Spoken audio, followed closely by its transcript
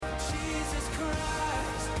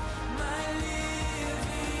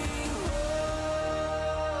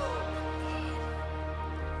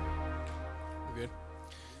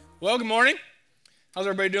Well, good morning. How's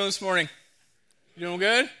everybody doing this morning? You doing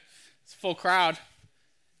good? It's a full crowd.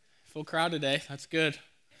 Full crowd today. That's good.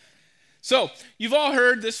 So, you've all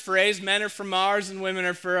heard this phrase, men are from Mars and women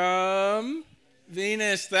are from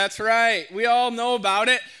Venus. That's right. We all know about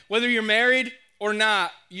it. Whether you're married or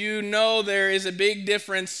not, you know there is a big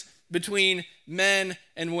difference between men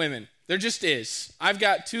and women. There just is. I've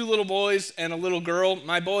got 2 little boys and a little girl.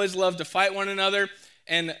 My boys love to fight one another,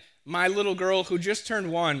 and my little girl, who just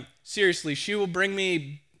turned 1, seriously, she will bring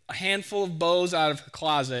me a handful of bows out of her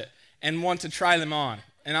closet and want to try them on.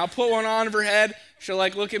 And I'll put one on her head. She'll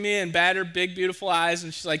look at me and bat her big, beautiful eyes,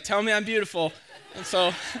 and she's like, tell me I'm beautiful. And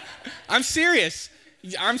so I'm serious.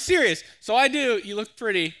 So I do. You look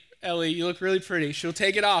pretty, Ellie. You look really pretty. She'll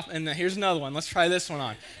take it off, and here's another one. Let's try this one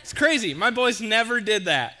on. It's crazy. My boys never did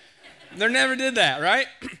that. They never did that, right?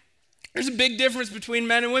 There's a big difference between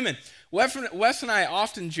men and women. Wes and I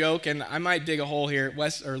often joke, and I might dig a hole here.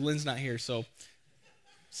 Lynn's not here, so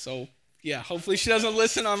yeah. Hopefully she doesn't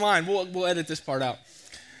listen online. We'll edit this part out.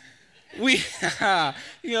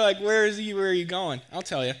 You're like, where is he? Where are you going? I'll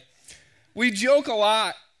tell you. We joke a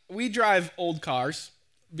lot. We drive old cars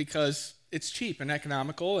because it's cheap and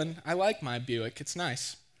economical, and I like my Buick. It's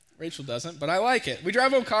nice. Rachel doesn't, but I like it. We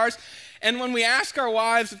drive old cars, and when we ask our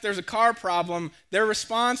wives if there's a car problem, their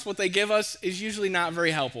response, what they give us, is usually not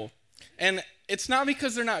very helpful. And it's not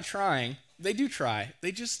because they're not trying. They do try.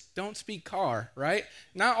 They just don't speak car, right?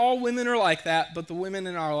 Not all women are like that, but the women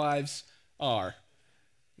in our lives are.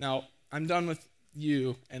 Now, I'm done with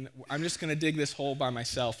you, and I'm just going to dig this hole by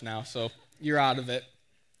myself now, so you're out of it.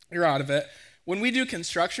 You're out of it. When we do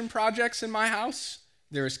construction projects in my house,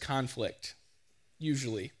 there is conflict,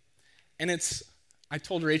 usually. And I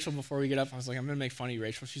told Rachel before we get up, I was like, I'm going to make fun of you,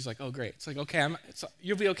 Rachel. She's like, oh, great. It's like, okay,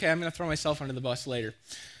 you'll be okay. I'm going to throw myself under the bus later.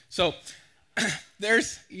 So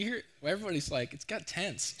everybody's like, it's got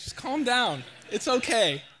tense. Just calm down. It's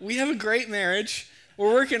okay. We have a great marriage.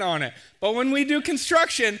 We're working on it. But when we do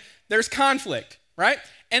construction, there's conflict, right?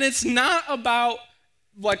 And it's not about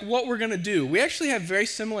what we're going to do. We actually have very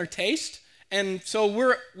similar taste. And so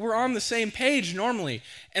we're on the same page normally.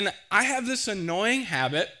 And I have this annoying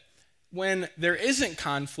habit when there isn't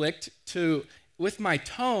conflict to, with my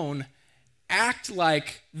tone, act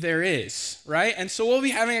like there is, right? And so we'll be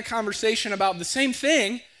having a conversation about the same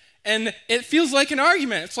thing, and it feels like an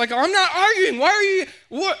argument. It's like, oh, I'm not arguing. Why are you,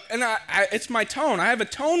 what? And it's my tone. I have a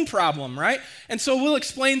tone problem, right? And so we'll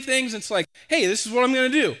explain things. It's like, hey, this is what I'm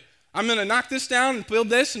going to do. I'm going to knock this down and build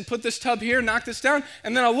this and put this tub here, knock this down.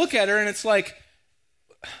 And then I'll look at her, and it's like,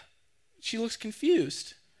 she looks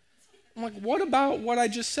confused. I'm like, what about what I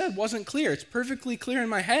just said wasn't clear? It's perfectly clear in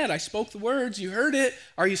my head. I spoke the words. You heard it.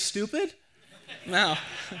 Are you stupid? No.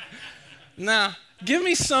 Give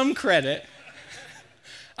me some credit.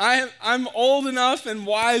 I'm old enough and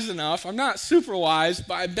wise enough. I'm not super wise,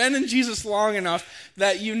 but I've been in Jesus long enough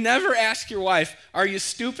that you never ask your wife, are you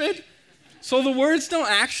stupid? So the words don't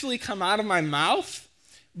actually come out of my mouth,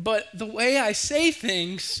 but the way I say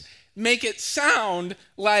things make it sound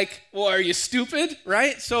like, well, are you stupid,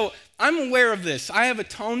 right? So I'm aware of this. I have a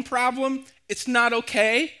tone problem. It's not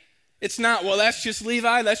okay. It's not, well, that's just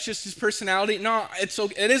Levi. That's just his personality. No,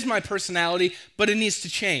 it is my personality, but it needs to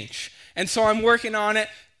change. And so I'm working on it.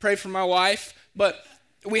 Pray for my wife. But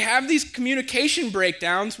we have these communication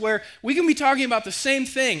breakdowns where we can be talking about the same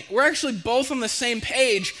thing. We're actually both on the same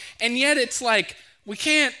page, and yet it's like we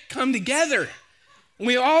can't come together.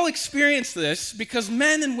 We all experience this because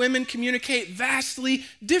men and women communicate vastly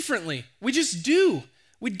differently. We just do.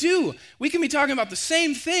 We do. We can be talking about the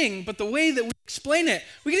same thing, but the way that we explain it,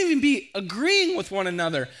 we can even be agreeing with one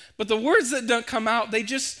another. But the words that don't come out,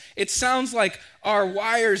 it sounds like our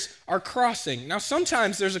wires are crossing. Now,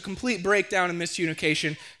 sometimes there's a complete breakdown in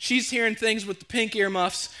miscommunication. She's hearing things with the pink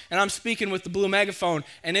earmuffs, and I'm speaking with the blue megaphone,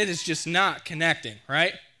 and it is just not connecting,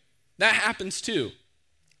 right? That happens too.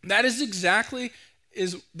 That's exactly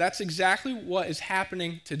what is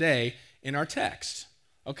happening today in our text.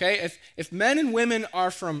 Okay, if men and women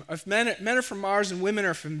are from Mars and women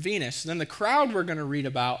are from Venus, then the crowd we're going to read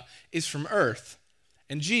about is from Earth,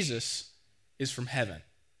 and Jesus is from heaven.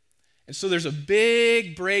 And so there's a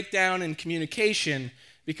big breakdown in communication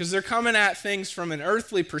because they're coming at things from an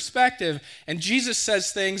earthly perspective, and Jesus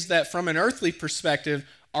says things that from an earthly perspective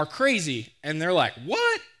are crazy, and they're like,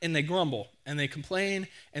 what? And they grumble, and they complain,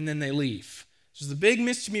 and then they leave. So there's a big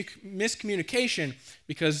miscommunication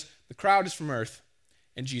because the crowd is from Earth,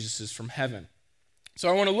 and Jesus is from heaven. So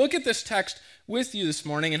I want to look at this text with you this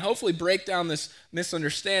morning and hopefully break down this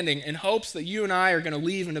misunderstanding in hopes that you and I are going to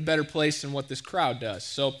leave in a better place than what this crowd does.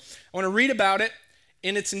 So I want to read about it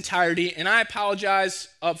in its entirety, and I apologize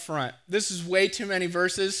up front. This is way too many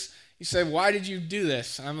verses. You say, why did you do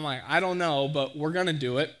this? I'm like, I don't know, but we're going to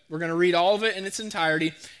do it. We're going to read all of it in its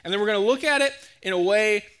entirety, and then we're going to look at it in a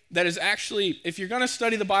way that is actually, if you're going to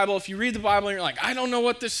study the Bible, if you read the Bible and you're like, I don't know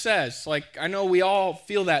what this says, like I know we all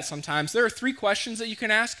feel that sometimes. There are 3 questions that you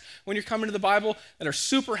can ask when you're coming to the Bible that are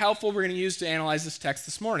super helpful we're going to use to analyze this text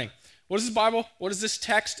this morning. What does this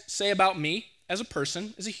text say about me as a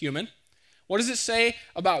person, as a human? What does it say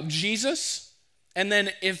about Jesus? And then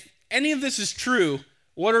if any of this is true,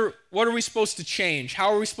 what are we supposed to change?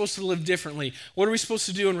 How are we supposed to live differently? What are we supposed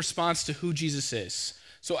to do in response to who Jesus is?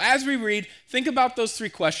 So as we read, think about those 3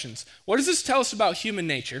 questions. What does this tell us about human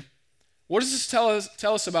nature? What does this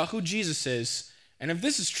tell us about who Jesus is? And if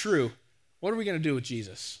this is true, what are we going to do with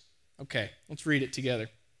Jesus? Okay, let's read it together.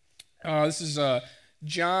 This is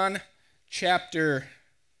John chapter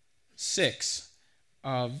 6,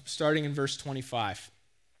 starting in verse 25.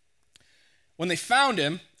 When they found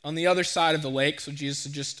him on the other side of the lake, so Jesus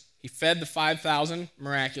had he fed the 5,000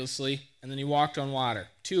 miraculously, and then he walked on water.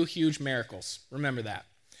 2 huge miracles. Remember that.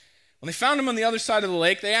 When they found him on the other side of the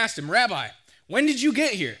lake, they asked him, Rabbi, when did you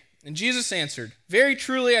get here? And Jesus answered, very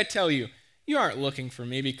truly I tell you, you aren't looking for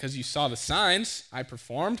me because you saw the signs I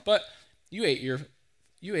performed, but you ate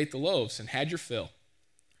the loaves and had your fill.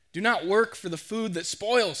 Do not work for the food that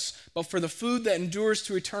spoils, but for the food that endures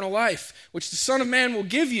to eternal life, which the Son of Man will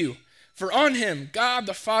give you. For on him God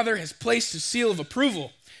the Father has placed his seal of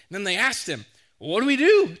approval. And then they asked him, what do we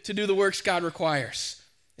do to do the works God requires?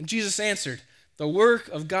 And Jesus answered, the work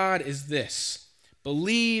of God is this,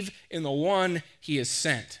 believe in the one he has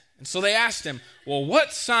sent. And so they asked him, well,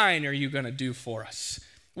 what sign are you going to do for us?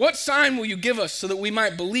 What sign will you give us so that we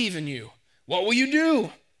might believe in you? What will you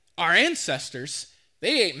do? Our ancestors,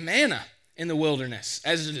 they ate manna in the wilderness,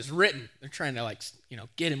 as it is written. They're trying to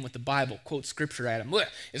get him with the Bible, quote scripture at him. Look,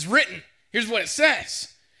 it's written. Here's what it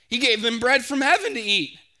says. He gave them bread from heaven to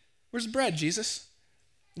eat. Where's the bread, Jesus?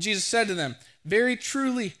 And Jesus said to them, very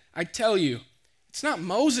truly, I tell you, it's not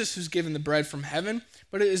Moses who's given the bread from heaven,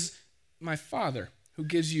 but it is my Father who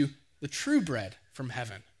gives you the true bread from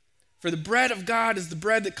heaven. For the bread of God is the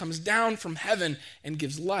bread that comes down from heaven and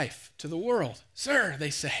gives life to the world. Sir, they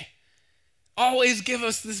say, always give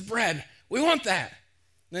us this bread. We want that.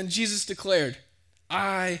 And then Jesus declared,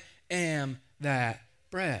 I am that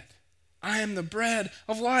bread. I am the bread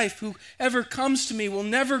of life. Whoever comes to me will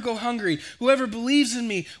never go hungry. Whoever believes in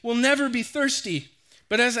me will never be thirsty.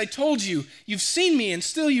 But as I told you, you've seen me and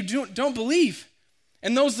still you don't believe.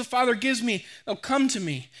 And those the Father gives me, they'll come to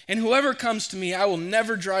me. And whoever comes to me, I will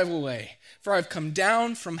never drive away. For I've come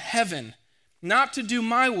down from heaven, not to do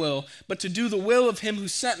my will, but to do the will of him who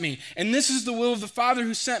sent me. And this is the will of the Father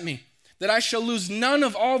who sent me, that I shall lose none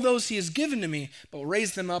of all those he has given to me, but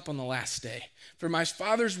raise them up on the last day. For my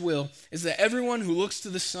Father's will is that everyone who looks to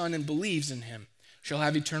the Son and believes in him shall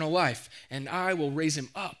have eternal life, and I will raise him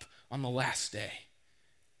up on the last day.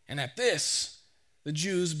 And at this, the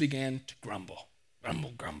Jews began to grumble.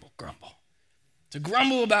 Grumble. To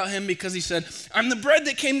grumble about him because he said, I'm the bread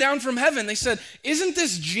that came down from heaven. They said, isn't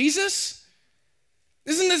this Jesus?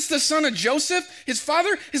 Isn't this the son of Joseph? His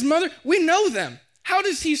father, his mother, we know them. How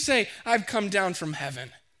does he say, I've come down from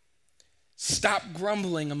heaven? Stop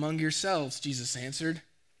grumbling among yourselves, Jesus answered.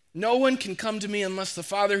 No one can come to me unless the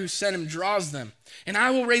Father who sent him draws them, and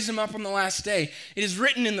I will raise him up on the last day. It is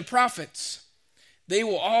written in the prophets, they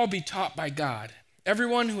will all be taught by God.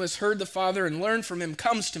 Everyone who has heard the Father and learned from him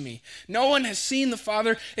comes to me. No one has seen the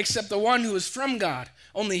Father except the one who is from God.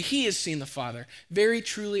 Only he has seen the Father. Very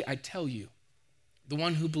truly, I tell you, the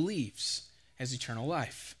one who believes has eternal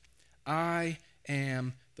life. I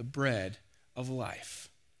am the bread of life.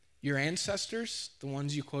 Your ancestors, the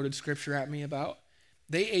ones you quoted scripture at me about,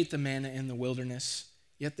 they ate the manna in the wilderness,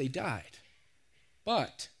 yet they died.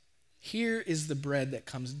 But here is the bread that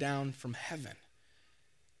comes down from heaven,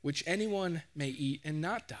 which anyone may eat and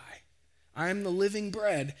not die. I am the living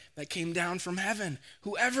bread that came down from heaven.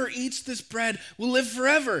 Whoever eats this bread will live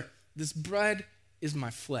forever. This bread is my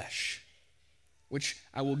flesh, which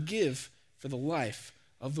I will give for the life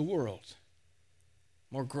of the world.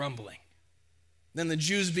 More grumbling. Then the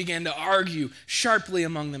Jews began to argue sharply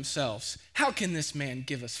among themselves. How can this man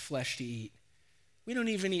give us flesh to eat? We don't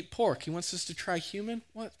even eat pork. He wants us to try human?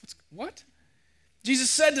 What? Jesus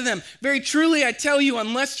said to them, very truly I tell you,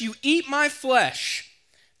 unless you eat my flesh,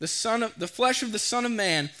 the flesh of the Son of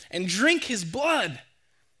Man, and drink his blood,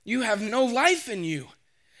 you have no life in you.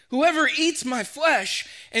 Whoever eats my flesh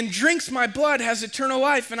and drinks my blood has eternal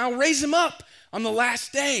life, and I'll raise him up on the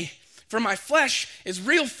last day. For my flesh is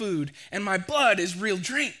real food, and my blood is real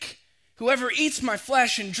drink. Whoever eats my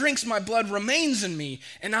flesh and drinks my blood remains in me,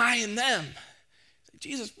 and I in them.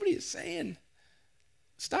 Jesus, what are you saying?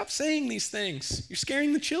 Stop saying these things. You're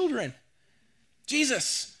scaring the children.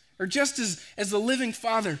 Jesus, or just as the living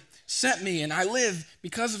Father sent me, and I live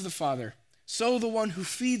because of the Father, so the one who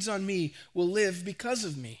feeds on me will live because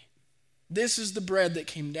of me. This is the bread that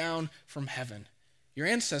came down from heaven. Your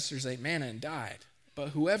ancestors ate manna and died, but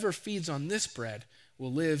whoever feeds on this bread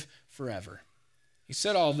will live forever. He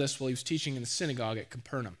said all this while he was teaching in the synagogue at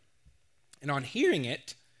Capernaum. And on hearing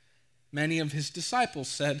it, many of his disciples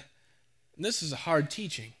said, "This is a hard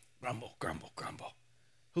teaching. Grumble, grumble, grumble.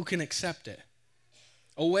 Who can accept it?"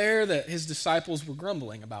 Aware that his disciples were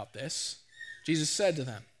grumbling about this, Jesus said to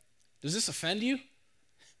them, "Does this offend you?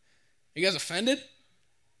 You guys offended?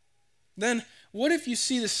 Then what if you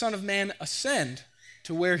see the Son of Man ascend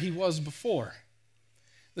to where he was before?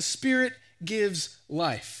 The Spirit gives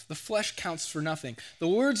life. The flesh counts for nothing. The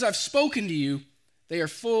words I've spoken to you, they are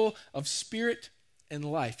full of spirit and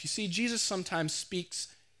life." You see, Jesus sometimes speaks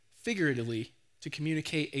figuratively to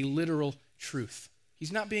communicate a literal truth.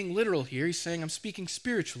 He's not being literal here. He's saying, I'm speaking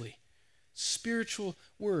spiritually. Spiritual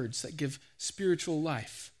words that give spiritual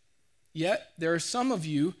life. Yet, there are some of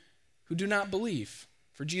you who do not believe.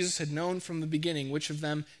 For Jesus had known from the beginning which of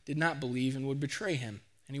them did not believe and would betray him.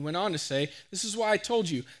 And he went on to say, "This is why I told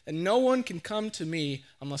you that no one can come to me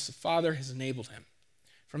unless the Father has enabled him."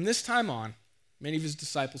 From this time on, many of his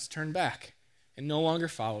disciples turned back and no longer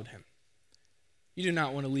followed him. "You do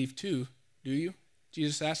not want to leave too, do you?"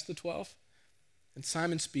 Jesus asked the 12. And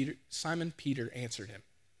Simon Peter answered him,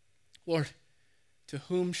 "Lord, to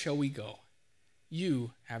whom shall we go?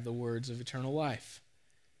 You have the words of eternal life.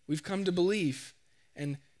 We've come to believe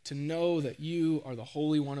and to know that you are the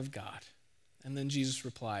Holy One of God." And then Jesus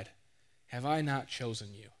replied, "Have I not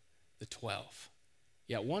chosen you, the 12?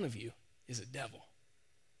 Yet one of you is a devil."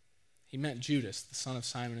 He meant Judas, the son of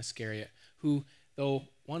Simon Iscariot, who, though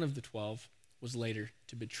one of the 12, was later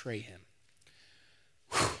to betray him.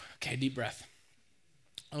 Whew. Okay, deep breath.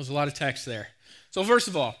 That was a lot of text there. So first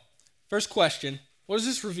of all, first question, what does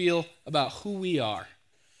this reveal about who we are?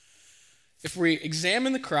 If we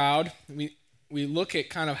examine the crowd, we look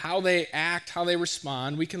at kind of how they act, how they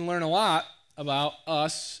respond, we can learn a lot about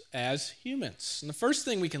us as humans. And the first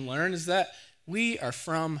thing we can learn is that we are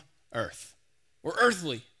from earth. We're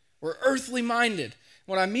earthly. We're earthly minded.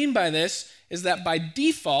 What I mean by this is that by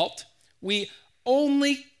default, we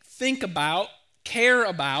only think about, care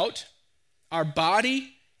about our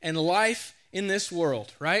body and life in this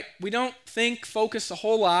world, right? We don't focus a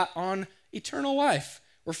whole lot on eternal life.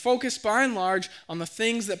 We're focused by and large on the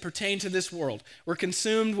things that pertain to this world. We're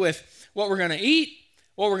consumed with what we're going to eat,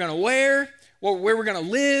 what we're going to wear, where we're going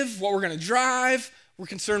to live, what we're going to drive. We're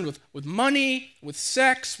concerned with money, with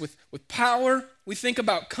sex, with power. We think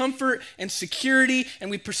about comfort and security,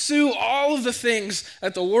 and we pursue all of the things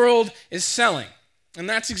that the world is selling. And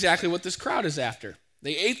that's exactly what this crowd is after.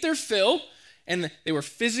 They ate their fill, and they were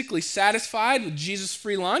physically satisfied with Jesus'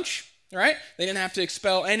 free lunch, right? They didn't have to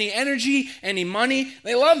expel any energy, any money.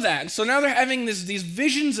 They love that. And so now they're having these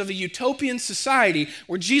visions of a utopian society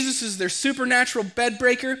where Jesus is their supernatural bread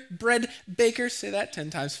baker. Say that 10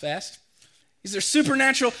 times fast. He's their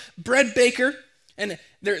supernatural bread baker. And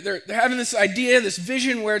they're having this idea, this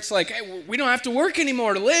vision where it's like, hey, we don't have to work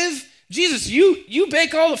anymore to live. Jesus, you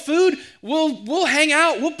bake all the food. We'll hang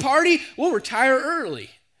out. We'll party. We'll retire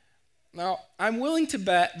early. Now, I'm willing to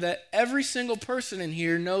bet that every single person in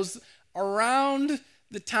here knows around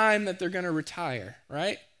the time that they're going to retire,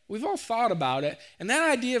 right? We've all thought about it, and that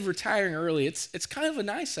idea of retiring early, it's kind of a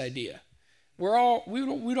nice idea. We'd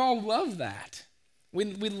all love that.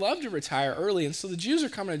 We'd love to retire early, and so the Jews are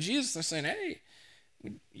coming to Jesus and they're saying, "Hey,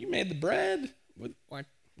 you made the bread.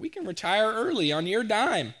 We can retire early on your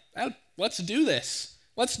dime. Let's do this.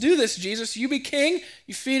 Let's do this, Jesus. You be king.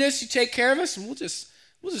 You feed us. You take care of us, and we'll just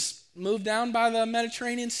move down by the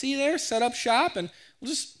Mediterranean Sea there, set up shop, and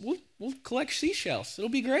we'll collect seashells. It'll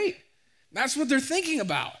be great." That's what they're thinking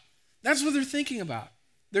about. That's what they're thinking about.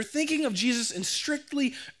 They're thinking of Jesus in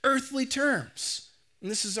strictly earthly terms. And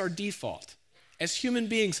this is our default. As human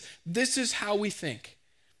beings, this is how we think.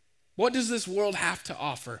 What does this world have to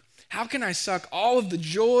offer? How can I suck all of the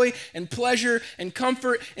joy and pleasure and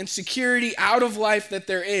comfort and security out of life that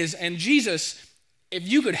there is? And Jesus, if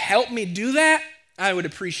you could help me do that, I would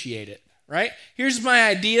appreciate it, right? Here's my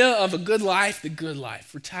idea of a good life, the good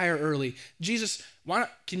life. Retire early. Jesus,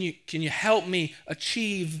 can you help me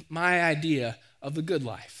achieve my idea of the good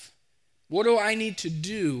life? What do I need to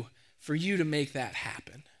do for you to make that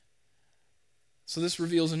happen? So this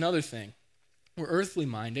reveals another thing. We're earthly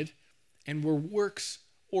minded and we're works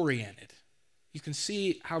oriented. you can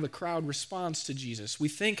see how the crowd responds to Jesus. We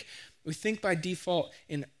think by default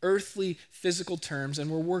in earthly, physical terms, and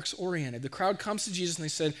we're works-oriented. The crowd comes to Jesus and they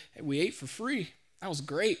said, hey, we ate for free. That was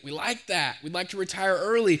great. We like that. We'd like to retire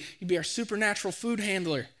early. You'd be our supernatural food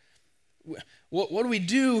handler. What do we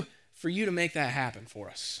do for you to make that happen for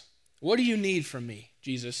us? What do you need from me,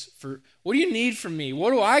 Jesus? What do you need from me?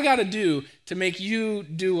 What do I got to do to make you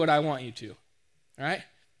do what I want you to? All right?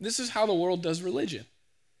 This is how the world does religion.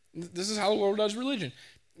 This is how the world does religion.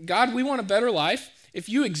 God, we want a better life. If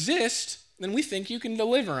you exist, then we think you can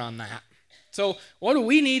deliver on that. So what do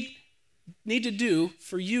we need to do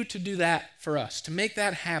for you to do that for us, to make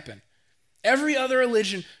that happen? Every other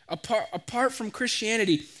religion, apart from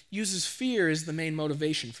Christianity, uses fear as the main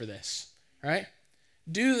motivation for this, right?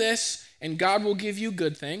 Do this, and God will give you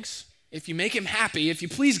good things. If you make him happy, if you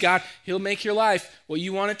please God, he'll make your life what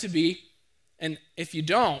you want it to be. And if you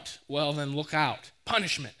don't, well, then look out.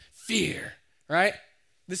 Punishment, fear, right?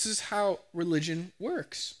 This is how religion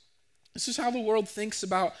works. This is how the world thinks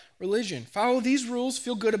about religion. Follow these rules,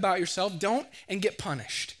 feel good about yourself, don't, and get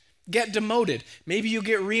punished. Get demoted. Maybe you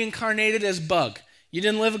get reincarnated as bug. You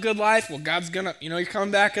didn't live a good life? Well, God's gonna, you're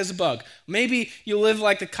coming back as a bug. Maybe you live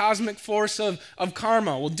like the cosmic force of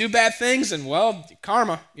karma. Well, do bad things and, well,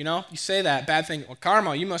 karma, you say that, bad thing. Well,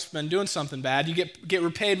 karma, you must have been doing something bad. You get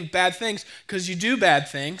repaid with bad things because you do bad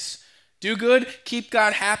things. Do good, keep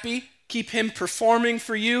God happy, keep him performing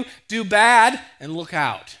for you. Do bad, and look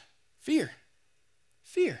out. Fear.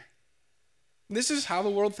 This is how the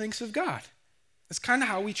world thinks of God. It's kind of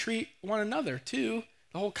how we treat one another, too.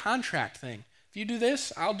 The whole contract thing. If you do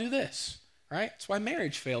this, I'll do this, right? That's why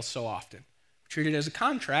marriage fails so often. We treat it as a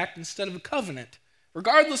contract instead of a covenant.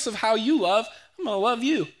 Regardless of how you love, I'm going to love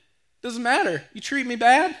you. Doesn't matter. You treat me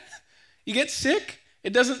bad, you get sick,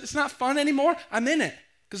 it's not fun anymore, I'm in it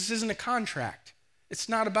because this isn't a contract. It's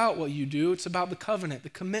not about what you do, it's about the covenant, the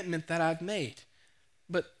commitment that I've made.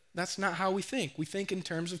 But that's not how we think. We think in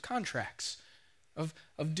terms of contracts. Of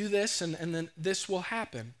do this and then this will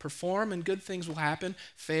happen. Perform and good things will happen.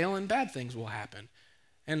 Fail and bad things will happen.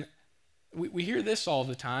 And we hear this all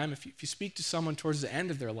the time. If you speak to someone towards the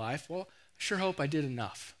end of their life, well, I sure hope I did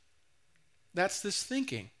enough. That's this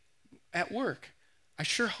thinking at work. I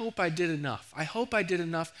sure hope I did enough. I hope I did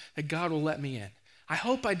enough that God will let me in. I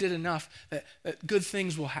hope I did enough that good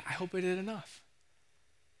things will happen. I hope I did enough.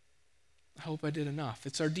 I hope I did enough.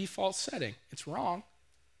 It's our default setting. It's wrong.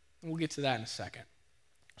 And we'll get to that in a second.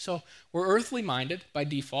 So we're earthly minded by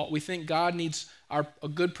default. We think God needs a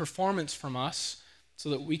good performance from us so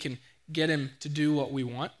that we can get him to do what we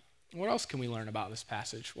want. What else can we learn about this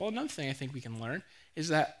passage? Well, another thing I think we can learn is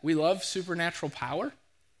that we love supernatural power,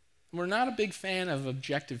 and we're not a big fan of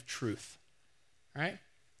objective truth, right?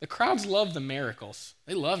 The crowds love the miracles.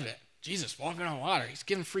 They loved it. Jesus walking on water. He's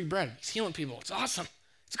giving free bread. He's healing people. It's awesome.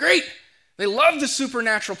 It's great. They love the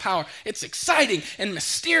supernatural power. It's exciting and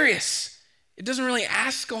mysterious. It doesn't really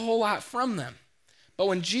ask a whole lot from them. But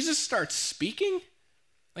when Jesus starts speaking,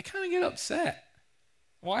 they kind of get upset.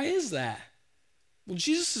 Why is that? Well,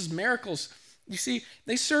 Jesus' miracles, you see,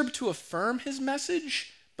 they served to affirm his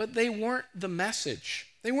message, but they weren't the message.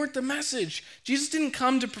 They weren't the message. Jesus didn't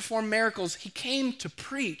come to perform miracles. He came to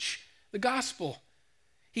preach the gospel.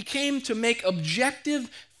 He came to make objective,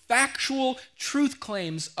 factual truth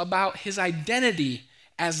claims about his identity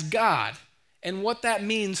as God and what that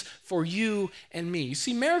means for you and me. You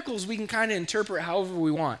see, miracles we can kind of interpret however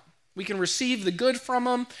we want. We can receive the good from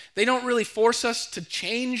them. They don't really force us to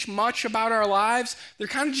change much about our lives. They're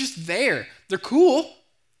kind of just there. They're cool.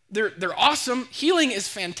 They're awesome. Healing is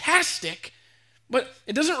fantastic, but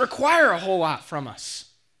it doesn't require a whole lot from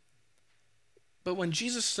us. But when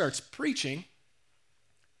Jesus starts preaching,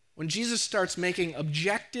 when Jesus starts making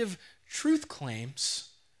objective truth claims,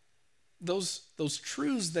 those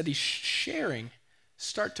truths that he's sharing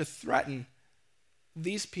start to threaten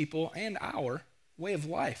these people and our way of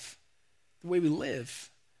life, the way we live,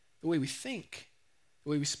 the way we think, the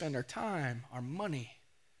way we spend our time, our money.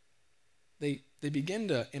 They begin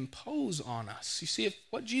to impose on us. You see, if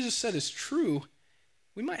what Jesus said is true,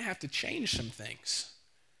 we might have to change some things.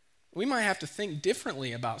 We might have to think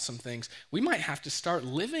differently about some things. We might have to start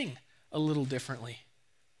living a little differently.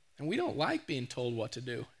 And we don't like being told what to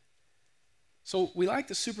do. So we like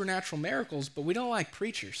the supernatural miracles, but we don't like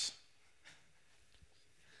preachers.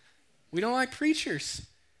 We don't like preachers.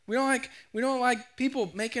 We don't like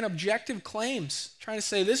people making objective claims, trying to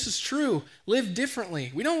say this is true, live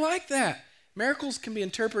differently. We don't like that. Miracles can be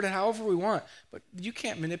interpreted however we want, but you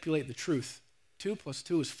can't manipulate the truth. 2 +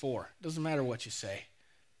 2 is 4. Doesn't matter what you say.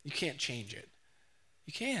 You can't change it.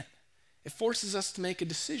 You can't. It forces us to make a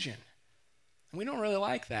decision. And we don't really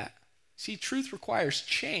like that. See, truth requires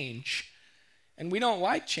change, and we don't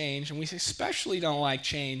like change, and we especially don't like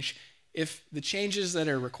change if the changes that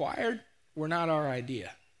are required were not our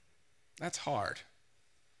idea. That's hard.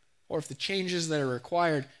 Or if the changes that are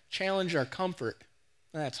required challenge our comfort,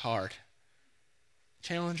 that's hard.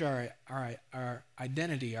 Challenge our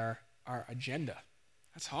identity, our agenda.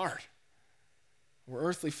 That's hard. We're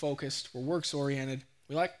earthly focused, we're works oriented,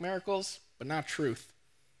 we like miracles, but not truth.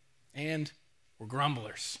 And we're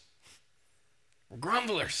grumblers. We're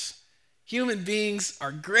grumblers. Human beings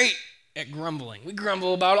are great at grumbling. We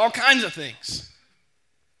grumble about all kinds of things.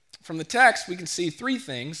 From the text, we can see three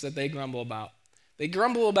things that they grumble about. They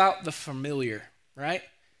grumble about the familiar, right?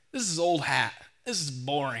 This is old hat. This is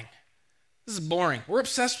boring. This is boring. We're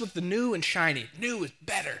obsessed with the new and shiny. New is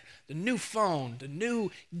better. The new phone, the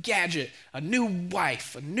new gadget, a new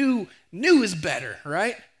wife, new is better,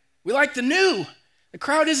 right? We like the new. The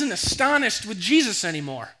crowd isn't astonished with Jesus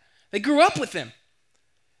anymore. They grew up with him.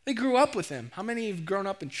 They grew up with him. How many have grown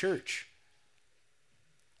up in church?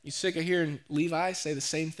 You sick of hearing Levi say the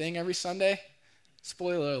same thing every Sunday?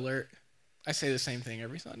 Spoiler alert. I say the same thing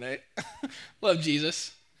every Sunday. Love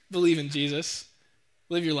Jesus. Believe in Jesus.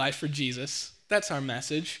 Live your life for Jesus. That's our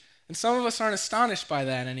message. And some of us aren't astonished by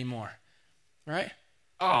that anymore. Right?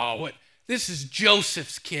 Oh, what? This is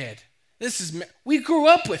Joseph's kid. We grew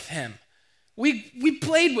up with him. We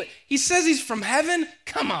played with, he says he's from heaven.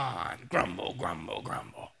 Come on, grumble, grumble,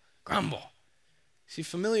 grumble, grumble. See,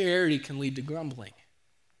 familiarity can lead to grumbling.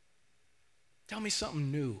 Tell me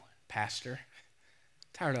something new, Pastor. I'm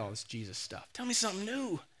tired of all this Jesus stuff. Tell me something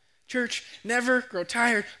new. Church, never grow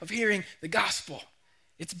tired of hearing the gospel.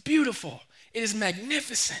 It's beautiful. It is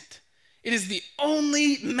magnificent. It is the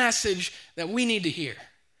only message that we need to hear.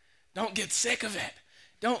 Don't get sick of it.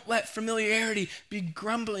 Don't let familiarity be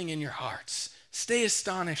grumbling in your hearts. Stay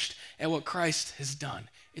astonished at what Christ has done.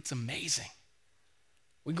 It's amazing.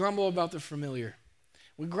 We grumble about the familiar.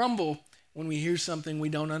 We grumble when we hear something we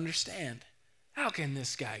don't understand. How can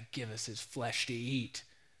this guy give us his flesh to eat?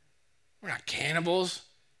 We're not cannibals.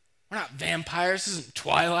 We're not vampires. This isn't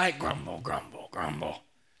Twilight. Grumble, grumble, grumble.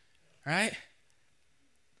 Right?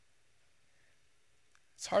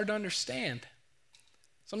 It's hard to understand.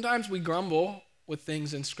 Sometimes we grumble with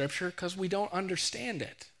things in Scripture because we don't understand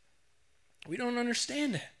it. We don't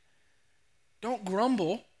understand it. Don't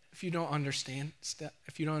grumble if you don't understand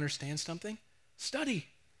something. Study.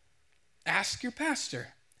 Ask your pastor.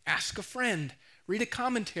 Ask a friend. Read a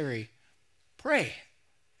commentary. Pray.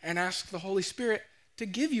 And ask the Holy Spirit to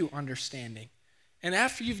give you understanding. And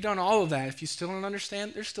after you've done all of that, if you still don't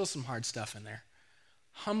understand, there's still some hard stuff in there.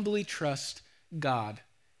 Humbly trust God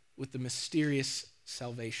with the mysterious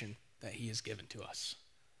salvation that he has given to us.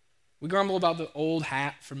 We grumble about the old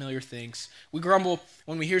hat, familiar things. We grumble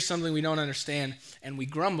when we hear something we don't understand. And we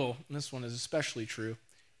grumble, and this one is especially true,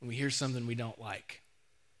 when we hear something we don't like.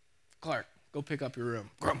 Clark, go pick up your room.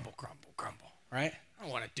 Grumble, grumble, grumble, right? I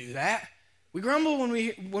don't want to do that. We grumble when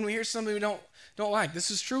we hear something we don't like.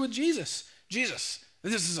 This is true with Jesus. Jesus,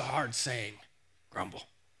 this is a hard saying. Grumble.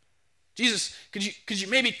 Jesus, could you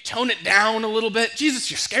maybe tone it down a little bit?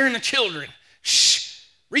 Jesus, you're scaring the children. Shh.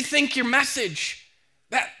 Rethink your message.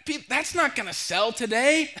 That's not going to sell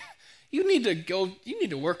today. You need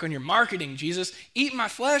to work on your marketing, Jesus. Eat my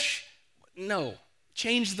flesh? No.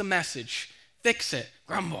 Change the message. Fix it.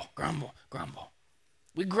 Grumble, grumble, grumble.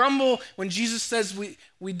 We grumble when Jesus says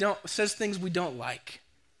says things we don't like.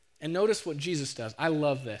 And notice what Jesus does. I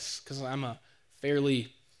love this because I'm a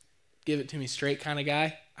fairly give it to me straight kind of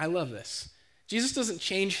guy. I love this. Jesus doesn't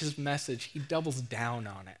change his message. He doubles down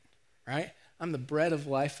on it, right? I'm the bread of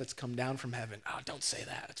life that's come down from heaven. Oh, don't say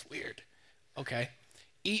that. It's weird. Okay.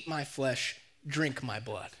 Eat my flesh, drink my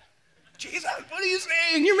blood. Jesus, what are you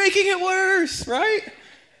saying? You're making it worse, right?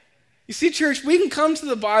 You see, church, we can come to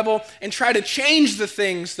the Bible and try to change the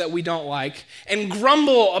things that we don't like and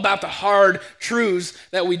grumble about the hard truths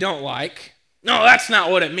that we don't like. No, that's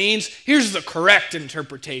not what it means. Here's the correct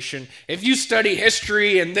interpretation. If you study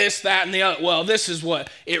history and this, that, and the other, well, this is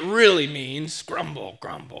what it really means. Grumble,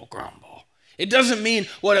 grumble, grumble. It doesn't mean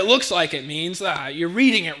what it looks like it means. You're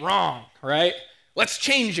reading it wrong, right? Let's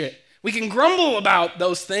change it. We can grumble about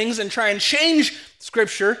those things and try and change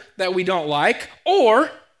Scripture that we don't like,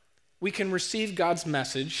 or we can receive God's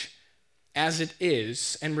message as it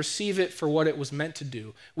is and receive it for what it was meant to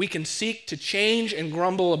do. We can seek to change and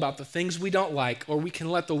grumble about the things we don't like, or we can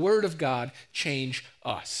let the Word of God change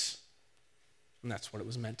us. And that's what it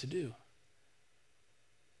was meant to do. You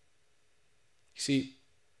see,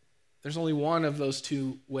 there's only one of those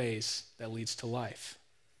two ways that leads to life.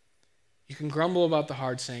 You can grumble about the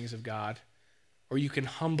hard sayings of God, or you can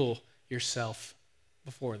humble yourself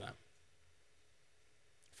before them.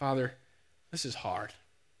 Father, this is hard,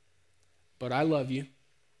 but I love you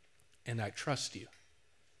and I trust you.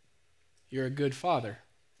 You're a good Father,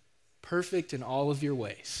 perfect in all of your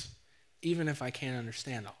ways, even if I can't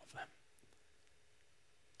understand all of them.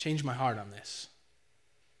 Change my heart on this.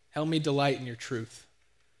 Help me delight in your truth.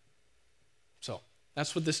 So,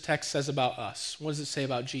 that's what this text says about us. What does it say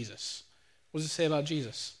about Jesus? What does it say about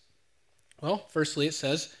Jesus? Well, firstly, it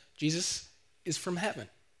says Jesus is from heaven.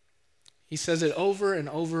 He says it over and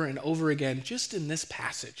over and over again just in this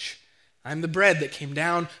passage. I'm the bread that came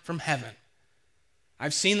down from heaven.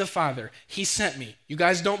 I've seen the Father. He sent me. You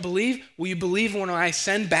guys don't believe? Will you believe when I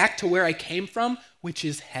send back to where I came from, which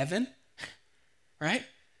is heaven? Right?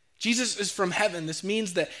 Jesus is from heaven. This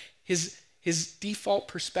means that his default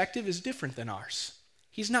perspective is different than ours.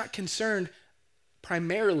 He's not concerned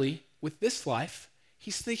primarily with this life.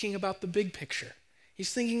 He's thinking about the big picture.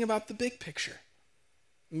 He's thinking about the big picture.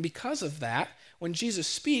 And because of that, when Jesus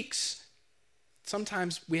speaks,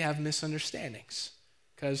 sometimes we have misunderstandings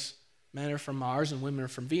because men are from Mars and women are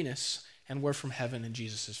from Venus, and we're from heaven and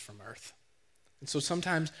Jesus is from earth. And so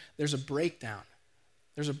sometimes there's a breakdown.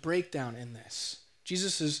 There's a breakdown in this.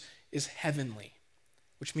 Jesus is heavenly,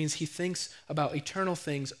 which means he thinks about eternal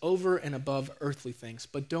things over and above earthly things.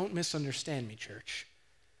 But don't misunderstand me, church.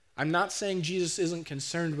 I'm not saying Jesus isn't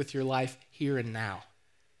concerned with your life here and now.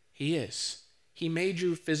 He is. He made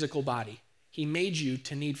your physical body. He made you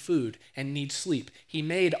to need food and need sleep. He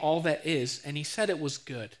made all that is, and he said it was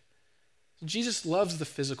good. Jesus loves the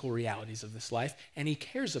physical realities of this life, and he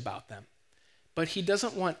cares about them. But he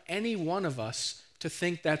doesn't want any one of us to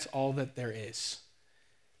think that's all that there is.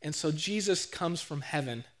 And so Jesus comes from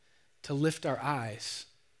heaven to lift our eyes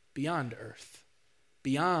beyond earth,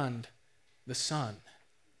 beyond the sun.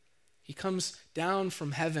 He comes down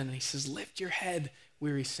from heaven and he says, lift your head,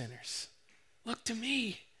 weary sinners. Look to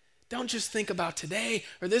me. Don't just think about today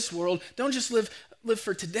or this world. Don't just live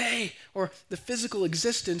for today or the physical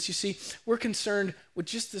existence. You see, we're concerned with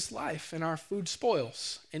just this life, and our food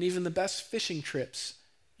spoils. And even the best fishing trips,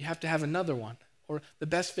 you have to have another one. Or the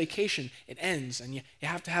best vacation, it ends and you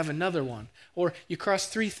have to have another one. Or you cross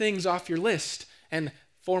 3 things off your list and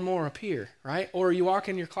 4 more appear, right? Or you walk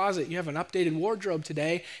in your closet, you have an updated wardrobe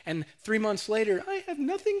today, and 3 months later, I have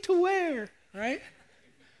nothing to wear, right?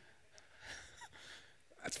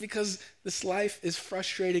 That's because this life is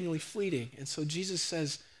frustratingly fleeting. And so Jesus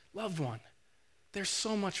says, loved one, there's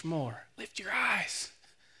so much more. Lift your eyes.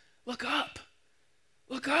 Look up.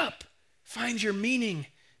 Look up. Find your meaning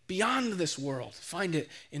beyond this world. Find it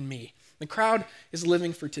in me. The crowd is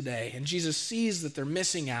living for today, and Jesus sees that they're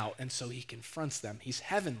missing out, and so he confronts them. He's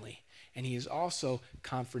heavenly, and he is also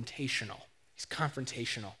confrontational. He's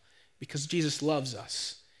confrontational because Jesus loves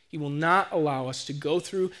us. He will not allow us to go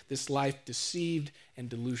through this life deceived and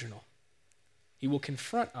delusional. He will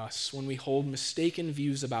confront us when we hold mistaken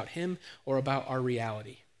views about him or about our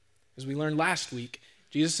reality. As we learned last week,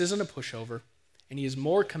 Jesus isn't a pushover, and he is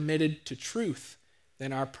more committed to truth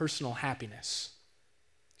than our personal happiness.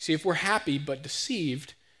 See, if we're happy but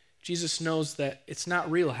deceived, Jesus knows that it's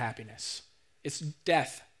not real happiness. It's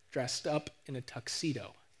death dressed up in a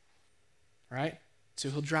tuxedo, right? So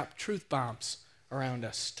he'll drop truth bombs around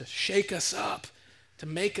us to shake us up, to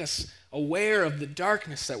make us aware of the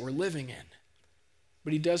darkness that we're living in.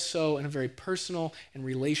 But he does so in a very personal and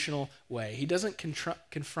relational way. He doesn't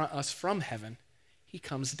confront us from heaven. He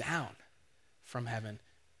comes down from heaven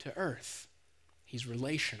to earth. He's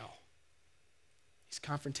relational. He's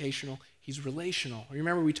confrontational. He's relational.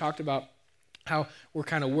 Remember we talked about how we're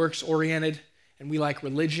kind of works-oriented, and we like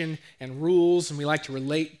religion and rules, and we like to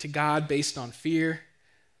relate to God based on fear.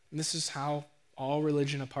 And this is how all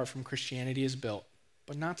religion apart from Christianity is built.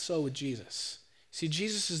 But not so with Jesus. See,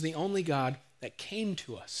 Jesus is the only God that came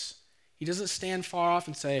to us. He doesn't stand far off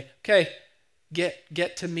and say, okay,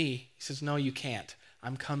 get to me. He says, no, you can't.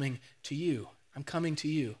 I'm coming to you. I'm coming to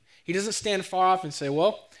you. He doesn't stand far off and say,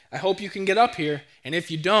 well, I hope you can get up here, and if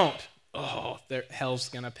you don't, hell's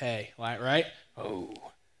going to pay, right? Oh,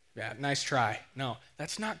 yeah, nice try. No,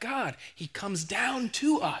 that's not God. He comes down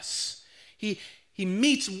to us. He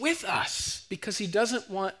meets with us because he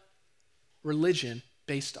doesn't want religion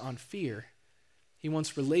based on fear. He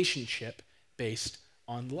wants relationship based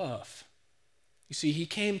on love. You see, he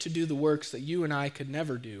came to do the works that you and I could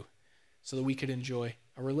never do so that we could enjoy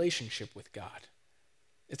a relationship with God.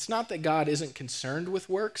 It's not that God isn't concerned with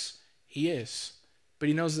works. He is. But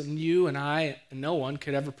he knows that you and I and no one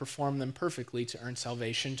could ever perform them perfectly to earn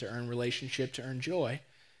salvation, to earn relationship, to earn joy.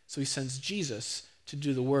 So he sends Jesus to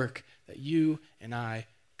do the work that you and I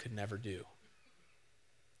could never do.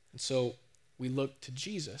 And so we look to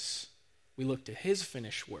Jesus. We look to his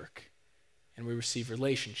finished work. and we receive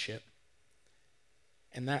relationship.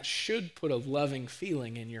 And that should put a loving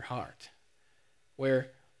feeling in your heart, where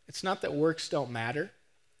it's not that works don't matter.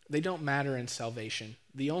 They don't matter in salvation.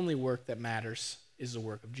 The only work that matters is the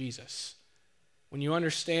work of Jesus. When you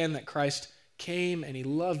understand that Christ came and he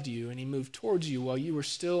loved you and he moved towards you while you were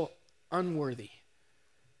still unworthy,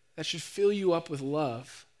 that should fill you up with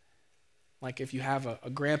love. Like if you have a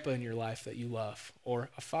grandpa in your life that you love, or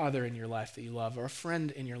a father in your life that you love, or a friend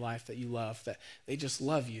in your life that you love, that they just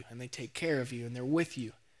love you and they take care of you and they're with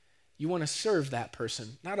you. You want to serve that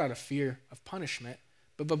person, not out of fear of punishment,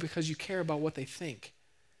 but because you care about what they think.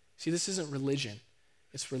 See, this isn't religion.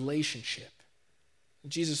 It's relationship.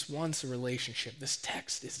 Jesus wants a relationship. This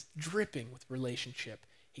text is dripping with relationship.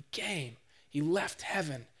 He came. He left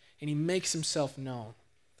heaven, and he makes himself known.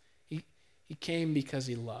 He came because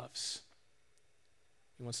he loves.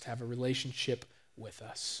 He wants to have a relationship with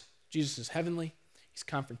us. Jesus is heavenly. He's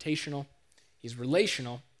confrontational. He's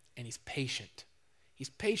relational, and he's patient. He's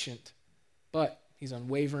patient, but he's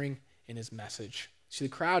unwavering in his message. See, the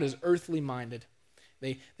crowd is earthly minded.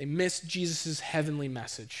 They miss Jesus' heavenly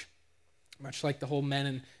message, much like the whole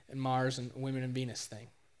men and Mars and women and Venus thing.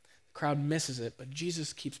 The crowd misses it, but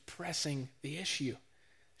Jesus keeps pressing the issue.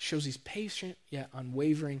 Shows he's patient yet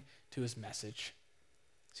unwavering to his message.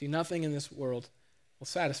 See, nothing in this world will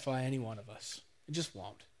satisfy any one of us. It just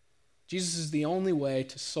won't. Jesus is the only way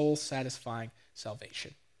to soul-satisfying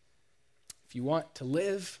salvation. If you want to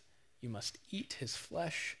live, you must eat his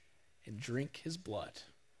flesh and drink his blood.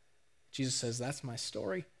 Jesus says, that's my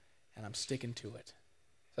story, and I'm sticking to it.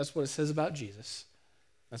 That's what it says about Jesus.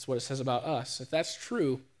 That's what it says about us. If that's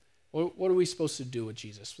true, what are we supposed to do with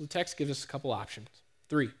Jesus? Well, the text gives us a couple options.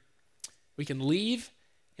 3. We can leave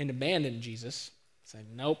and abandon Jesus. Say,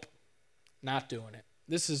 nope, not doing it.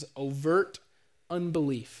 This is overt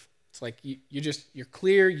unbelief. It's like you're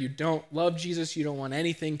clear, you don't love Jesus, you don't want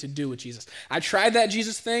anything to do with Jesus. I tried that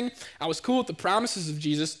Jesus thing. I was cool with the promises of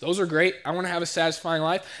Jesus. Those are great. I want to have a satisfying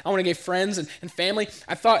life. I want to get friends and family.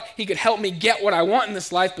 I thought he could help me get what I want in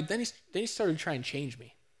this life, but then he started to try and change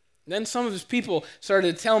me. And then some of his people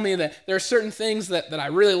started to tell me that there are certain things that I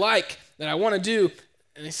really like, that I want to do,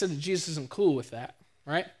 and they said that Jesus isn't cool with that,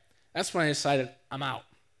 right? That's when I decided, I'm out.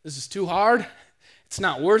 This is too hard. It's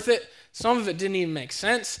not worth it. Some of it didn't even make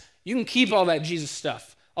sense. You can keep all that Jesus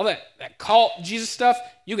stuff. All that cult Jesus stuff,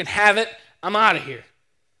 you can have it. I'm out of here.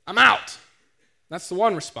 I'm out. That's the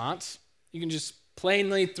one response. You can just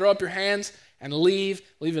plainly throw up your hands and leave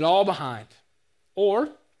it all behind. Or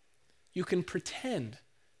you can pretend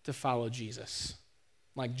to follow Jesus,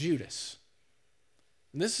 like Judas.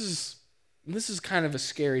 And this is kind of a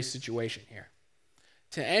scary situation here.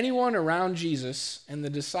 To anyone around Jesus and the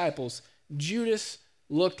disciples, Judas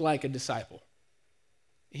looked like a disciple.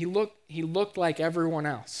 He looked like everyone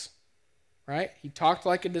else, right? He talked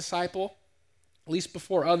like a disciple. At least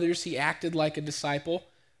before others, he acted like a disciple,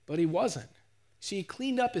 but he wasn't. See, he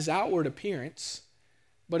cleaned up his outward appearance,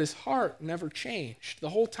 but his heart never changed.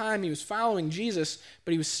 The whole time he was following Jesus,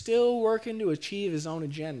 but he was still working to achieve his own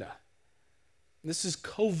agenda. This is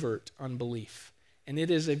covert unbelief, and it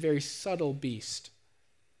is a very subtle beast.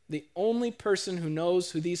 The only person who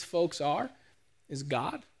knows who these folks are is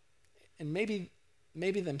God, and maybe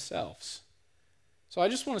themselves. So I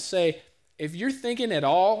just want to say, if you're thinking at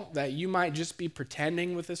all that you might just be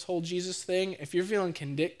pretending with this whole Jesus thing, if you're feeling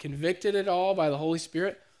convicted at all by the Holy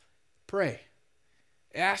Spirit, pray.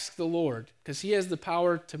 Ask the Lord, because he has the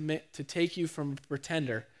power to take you from a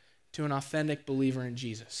pretender to an authentic believer in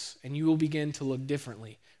Jesus, and you will begin to look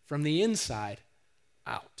differently from the inside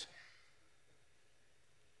out.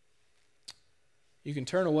 You can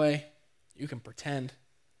turn away, you can pretend,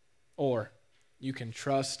 or you can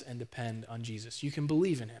trust and depend on Jesus. You can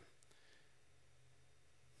believe in him.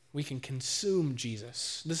 We can consume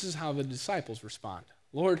Jesus. This is how the disciples respond.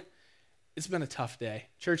 Lord, it's been a tough day.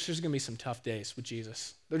 Church, there's going to be some tough days with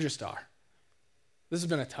Jesus. There just are. This has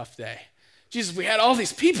been a tough day. Jesus, we had all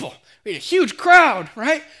these people. We had a huge crowd,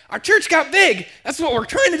 right? Our church got big. That's what we're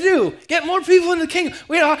trying to do. Get more people into the kingdom.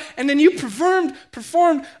 And then you performed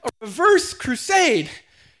a reverse crusade.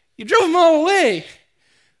 You drove them all away.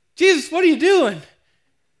 Jesus, what are you doing?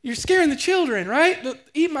 You're scaring the children, right?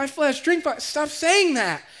 Eat my flesh, drink my... Stop saying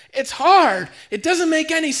that. It's hard. It doesn't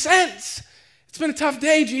make any sense. It's been a tough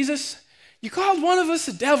day, Jesus. You called one of us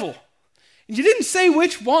a devil. And you didn't say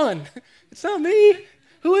which one. It's not me.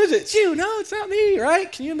 Who is it? It's you. No, it's not me,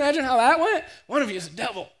 right? Can you imagine how that went? One of you is a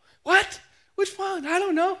devil. What? Which one? I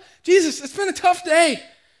don't know. Jesus, it's been a tough day.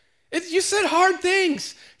 You said hard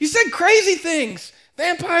things. You said crazy things.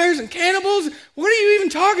 Vampires and cannibals. What are you even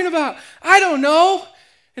talking about? I don't know.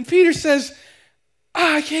 And Peter says,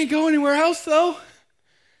 I can't go anywhere else though,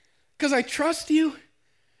 because I trust you.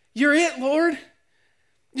 You're it, Lord.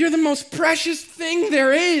 You're the most precious thing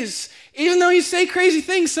there is. Even though you say crazy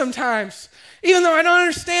things sometimes, even though I don't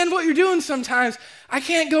understand what you're doing sometimes, I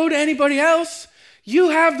can't go to anybody else. You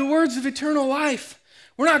have the words of eternal life.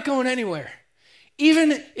 We're not going anywhere.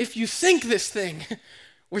 Even if you sink this thing,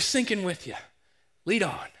 we're sinking with you. Lead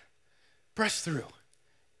on. Press through.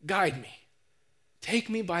 Guide me. Take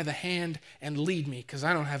me by the hand and lead me, because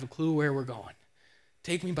I don't have a clue where we're going.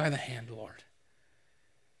 Take me by the hand, Lord.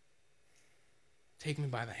 Take me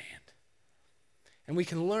by the hand. And we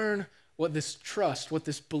can learn what this trust, what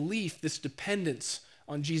this belief, this dependence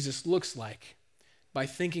on Jesus looks like by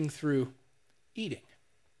thinking through eating.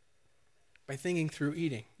 By thinking through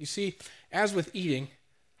eating. You see, as with eating,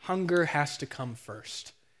 hunger has to come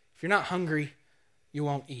first. If you're not hungry, you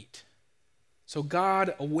won't eat. So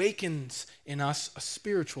God awakens in us a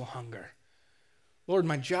spiritual hunger. Lord,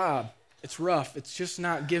 my job, it's rough. It's just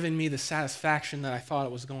not giving me the satisfaction that I thought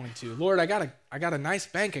it was going to. Lord, I got a nice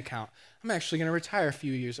bank account. I'm actually going to retire a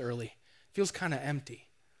few years early. Feels kind of empty.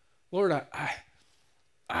 Lord,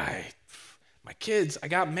 my kids, I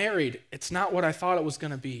got married. It's not what I thought it was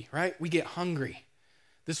going to be, right? We get hungry.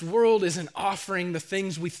 This world isn't offering the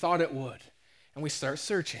things we thought it would. And we start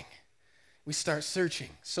searching. We start searching.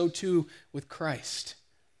 So too with Christ.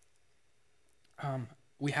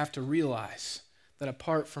 We have to realize that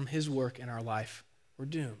apart from his work in our life, we're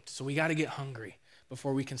doomed. So we got to get hungry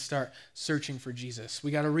before we can start searching for Jesus.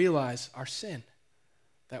 We got to realize our sin,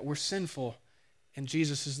 that we're sinful, and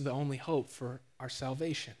Jesus is the only hope for our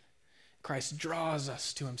salvation. Christ draws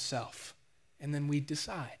us to himself, and then we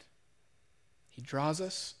decide. He draws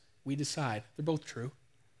us, we decide. They're both true.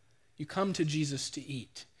 You come to Jesus to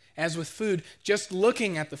eat. As with food, just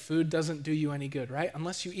looking at the food doesn't do you any good, right?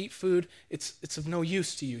 Unless you eat food, it's of no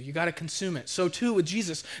use to you. You got to consume it. So too with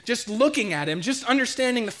Jesus, just looking at him, just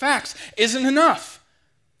understanding the facts isn't enough.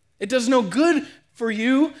 It does no good for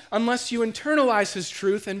you unless you internalize his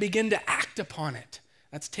truth and begin to act upon it.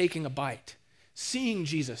 That's taking a bite. Seeing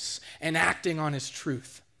Jesus and acting on his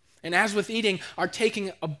truth. And as with eating, our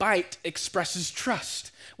taking a bite expresses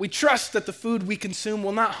trust. We trust that the food we consume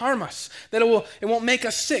will not harm us, that it won't make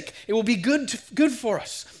us sick. It will be good for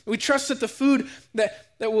us. We trust that the food that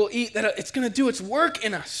we'll eat, that it's going to do its work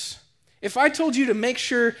in us. If I told you to make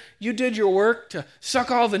sure you did your work to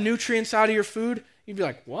suck all the nutrients out of your food, you'd be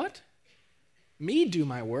like, what? Me do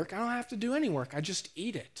my work? I don't have to do any work. I just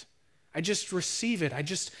eat it. I just receive it. I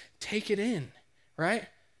just take it in, right?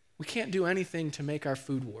 We can't do anything to make our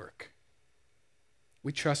food work.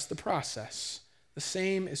 We trust the process. The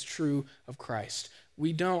same is true of Christ.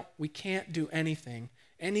 We can't do anything,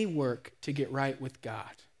 any work to get right with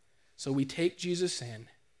God. So we take Jesus in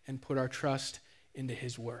and put our trust into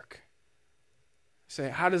his work. Say,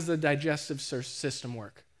 how does the digestive system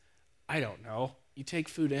work? I don't know. You take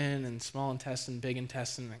food in and small intestine, big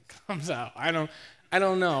intestine, and it comes out. I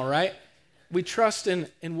don't know, right? We trust in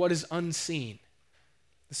what is unseen.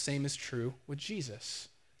 The same is true with Jesus.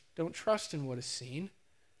 Don't trust in what is seen.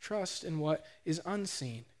 Trust in what is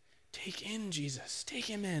unseen. Take in Jesus. Take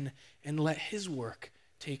him in and let his work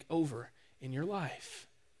take over in your life.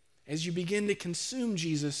 As you begin to consume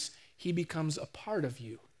Jesus, he becomes a part of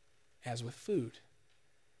you, as with food.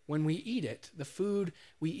 When we eat it, the food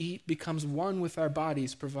we eat becomes one with our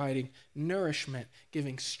bodies, providing nourishment,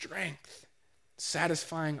 giving strength,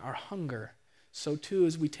 satisfying our hunger. So too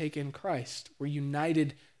as we take in Christ, we're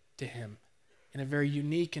united to him in a very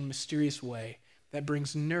unique and mysterious way that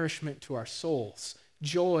brings nourishment to our souls,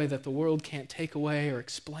 joy that the world can't take away or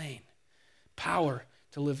explain, power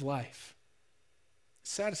to live life. It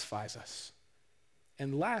satisfies us.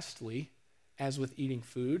 And lastly, as with eating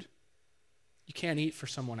food, you can't eat for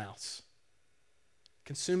someone else.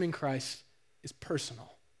 Consuming Christ is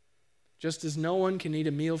personal. Just as no one can eat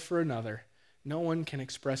a meal for another, no one can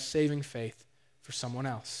express saving faith for someone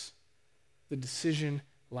else. The decision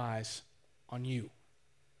lies on you.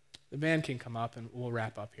 The band can come up and we'll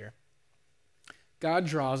wrap up here. God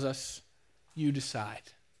draws us, you decide.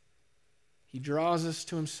 He draws us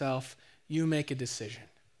to himself, you make a decision.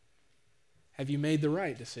 Have you made the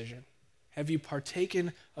right decision? Have you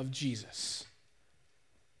partaken of Jesus?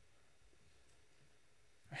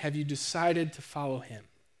 Or have you decided to follow him?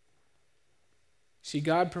 See,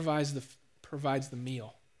 God provides the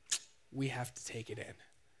meal. We have to take it in.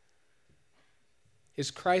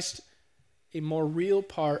 Is Christ a more real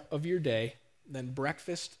part of your day than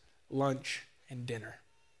breakfast, lunch, and dinner?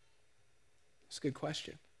 That's a good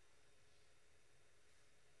question.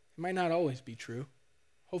 It might not always be true.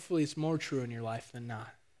 Hopefully it's more true in your life than not.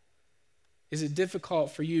 Is it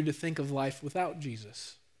difficult for you to think of life without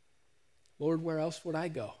Jesus? Lord, where else would I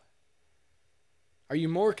go? Are you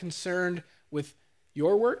more concerned with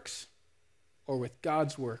your works or with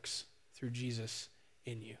God's works through Jesus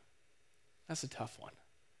in you? That's a tough one.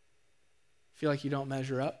 Feel like you don't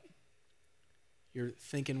measure up? You're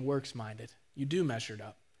thinking works-minded. You do measure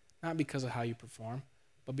up, not because of how you perform,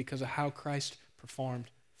 but because of how Christ performed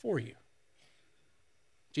for you.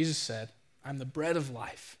 Jesus said, I'm the bread of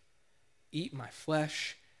life. Eat my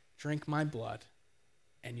flesh, drink my blood,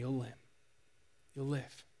 and you'll live. You'll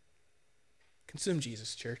live. Consume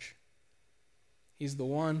Jesus, church. He's the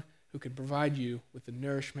one who can provide you with the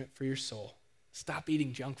nourishment for your soul. Stop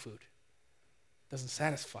eating junk food. It doesn't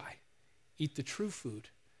satisfy. Eat the true food.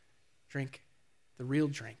 Drink the real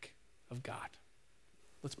drink of God.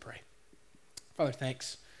 Let's pray. Father,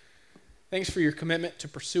 thanks. Thanks for your commitment to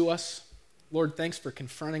pursue us. Lord, thanks for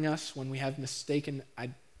confronting us when we have mistaken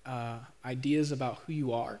ideas about who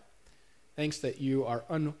you are. Thanks that you are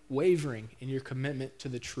unwavering in your commitment to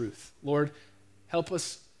the truth. Lord, help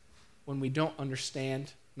us when we don't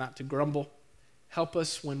understand, not to grumble. Help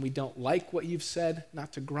us when we don't like what you've said,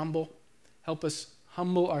 not to grumble. Help us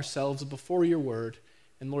humble ourselves before your word.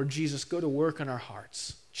 And Lord Jesus, go to work on our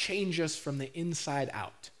hearts. Change us from the inside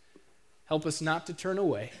out. Help us not to turn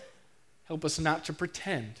away. Help us not to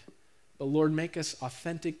pretend. But Lord, make us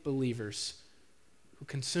authentic believers who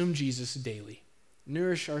consume Jesus daily.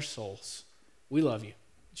 Nourish our souls. We love you.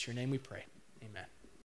 It's your name we pray. Amen.